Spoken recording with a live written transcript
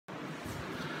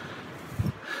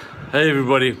Hey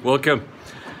everybody, welcome.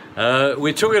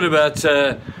 We're talking about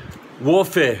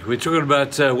warfare. We're talking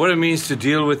about what it means to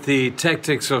deal with the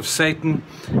tactics of Satan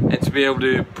and to be able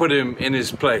to put him in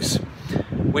his place.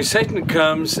 When Satan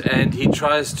comes and he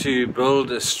tries to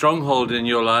build a stronghold in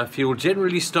your life, he will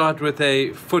generally start with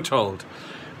a foothold,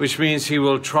 which means he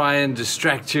will try and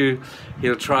distract you.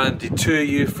 He'll try and deter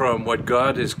you from what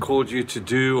God has called you to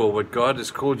do or what God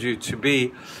has called you to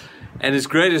be. And his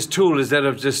greatest tool is that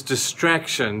of just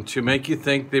distraction, to make you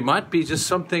think there might be just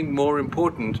something more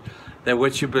important than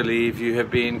what you believe you have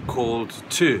been called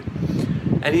to.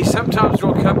 And he sometimes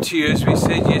will come to you, as we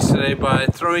said yesterday, by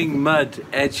throwing mud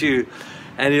at you.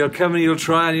 And he'll come and he'll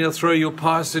try and he'll throw your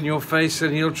past in your face,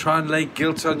 and he'll try and lay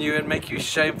guilt on you and make you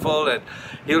shameful, and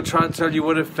he'll try and tell you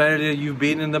what a failure you've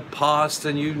been in the past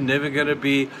and you're never going to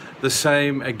be the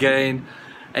same again.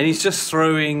 And he's just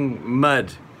throwing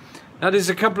mud. Now, there's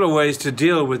a couple of ways to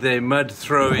deal with a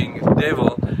mud-throwing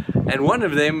devil, and one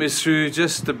of them is through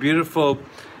just the beautiful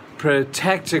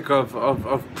tactic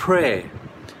of prayer.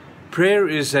 Prayer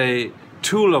is a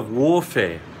tool of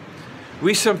warfare.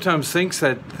 We sometimes think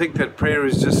that prayer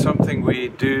is just something we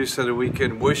do so that we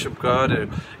can worship God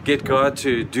and get God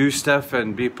to do stuff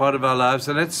and be part of our lives,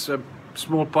 and that's a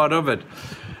small part of it.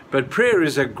 But prayer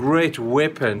is a great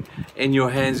weapon in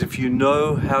your hands if you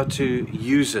know how to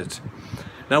use it.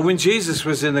 Now, when Jesus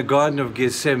was in the Garden of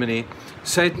Gethsemane,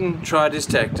 Satan tried his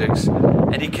tactics,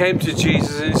 and he came to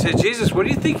Jesus and he said, "Jesus, what do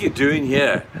you think you're doing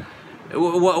here?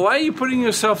 Why are you putting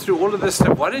yourself through all of this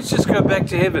stuff? Why don't you just go back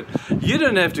to heaven? You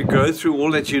don't have to go through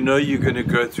all that you know you're going to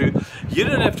go through. You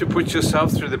don't have to put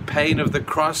yourself through the pain of the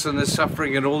cross and the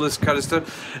suffering and all this kind of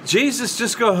stuff. Jesus,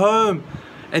 just go home.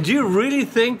 And do you really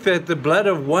think that the blood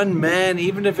of one man,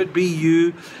 even if it be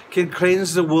you, can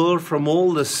cleanse the world from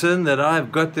all the sin that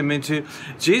I've got them into?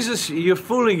 Jesus, you're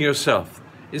fooling yourself.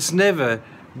 It's never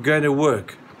going to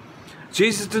work."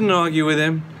 Jesus didn't argue with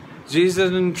him. Jesus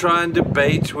didn't try and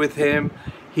debate with him.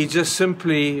 He just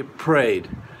simply prayed.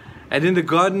 And in the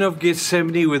Garden of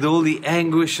Gethsemane, with all the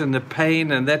anguish and the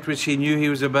pain and that which he knew he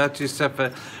was about to suffer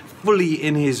fully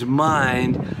in his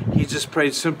mind, he just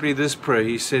prayed simply this prayer.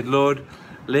 He said, "Lord,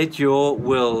 let your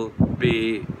will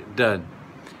be done."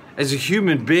 As a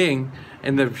human being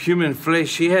in the human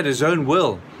flesh, he had his own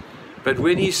will. But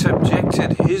when he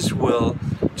subjected his will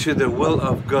to the will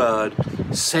of God,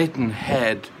 Satan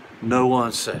had no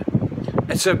answer.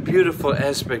 It's a beautiful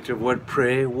aspect of what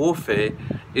prayer warfare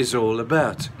is all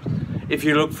about. If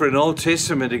you look for an Old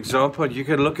Testament example, you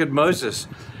can look at Moses.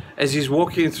 As he's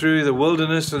walking through the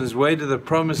wilderness on his way to the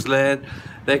promised land,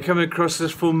 they come across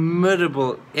this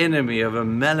formidable enemy of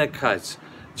Amalekites,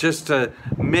 just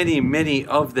many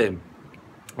of them.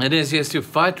 And as he has to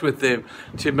fight with them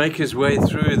to make his way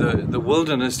through the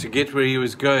wilderness to get where he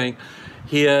was going,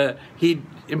 he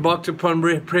embarked upon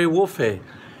prayer warfare.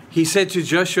 He said to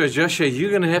Joshua, "Joshua,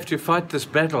 you're going to have to fight this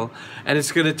battle, and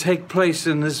it's going to take place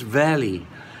in this valley.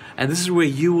 And this is where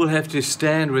you will have to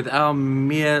stand with our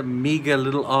meager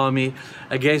little army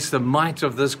against the might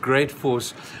of this great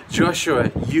force.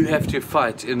 Joshua, you have to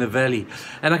fight in the valley."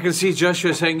 And I can see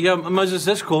Joshua saying, "Yeah, Moses,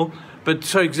 that's cool, but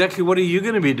so exactly what are you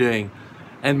going to be doing?"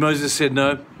 And Moses said,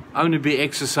 "No, I'm going to be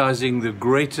exercising the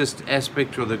greatest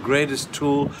aspect or the greatest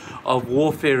tool of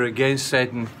warfare against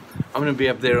Satan. I'm going to be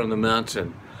up there on the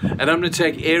mountain. And I'm going to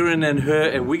take Aaron and her,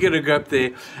 and we're going to go up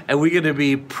there, and we're going to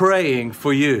be praying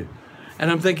for you." And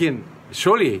I'm thinking,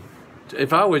 surely,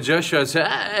 if I were Joshua, I'd say,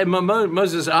 "Hey,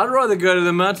 Moses, I'd rather go to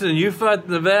the mountain and you fight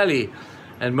in the valley."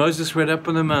 And Moses went up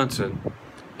on the mountain,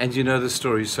 and you know the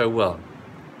story so well.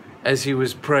 As he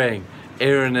was praying,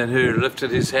 Aaron and Hur lifted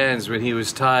his hands when he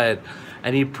was tired,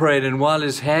 and he prayed. And while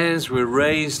his hands were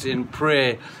raised in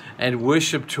prayer and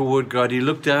worship toward God, he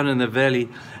looked down in the valley,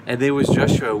 and there was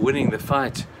Joshua winning the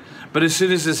fight. But as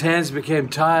soon as his hands became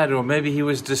tired, or maybe he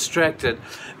was distracted,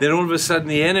 then all of a sudden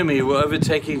the enemy were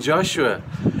overtaking Joshua.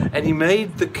 And he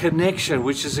made the connection,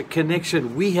 which is a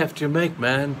connection we have to make,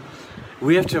 man.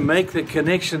 We have to make the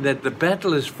connection that the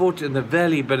battle is fought in the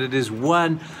valley, but it is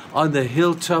won on the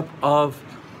hilltop of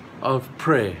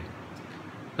prayer.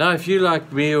 Now, if you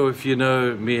like me, or if you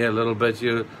know me a little bit,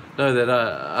 you know that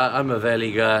I'm a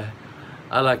valley guy.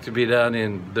 I like to be down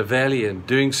in the valley and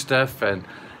doing stuff and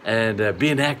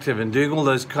being active and doing all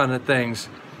those kind of things.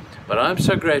 But I'm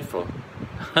so grateful.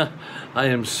 I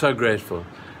am so grateful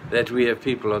that we have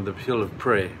people on the hill of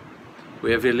prayer.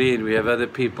 We have Eileen, we have other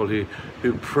people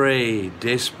who pray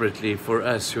desperately for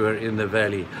us who are in the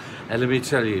valley. And let me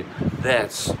tell you,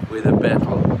 that's where the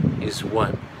battle is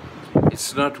won.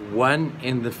 It's not won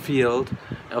in the field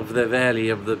of the valley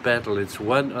of the battle. It's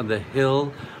won on the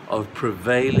hill of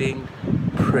prevailing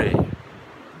prayer.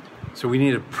 So we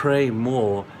need to pray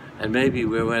more and maybe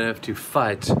we won't have to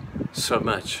fight so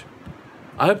much.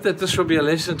 I hope that this will be a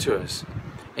lesson to us.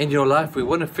 In your life, we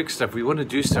want to fix stuff, we want to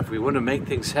do stuff, we want to make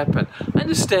things happen. I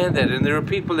understand that, and there are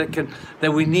people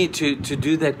that we need to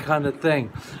do that kind of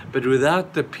thing. But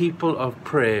without the people of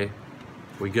prayer,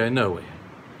 we go nowhere.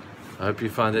 I hope you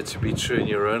find that to be true in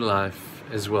your own life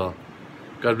as well.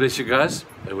 God bless you guys,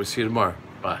 and we'll see you tomorrow.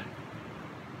 Bye.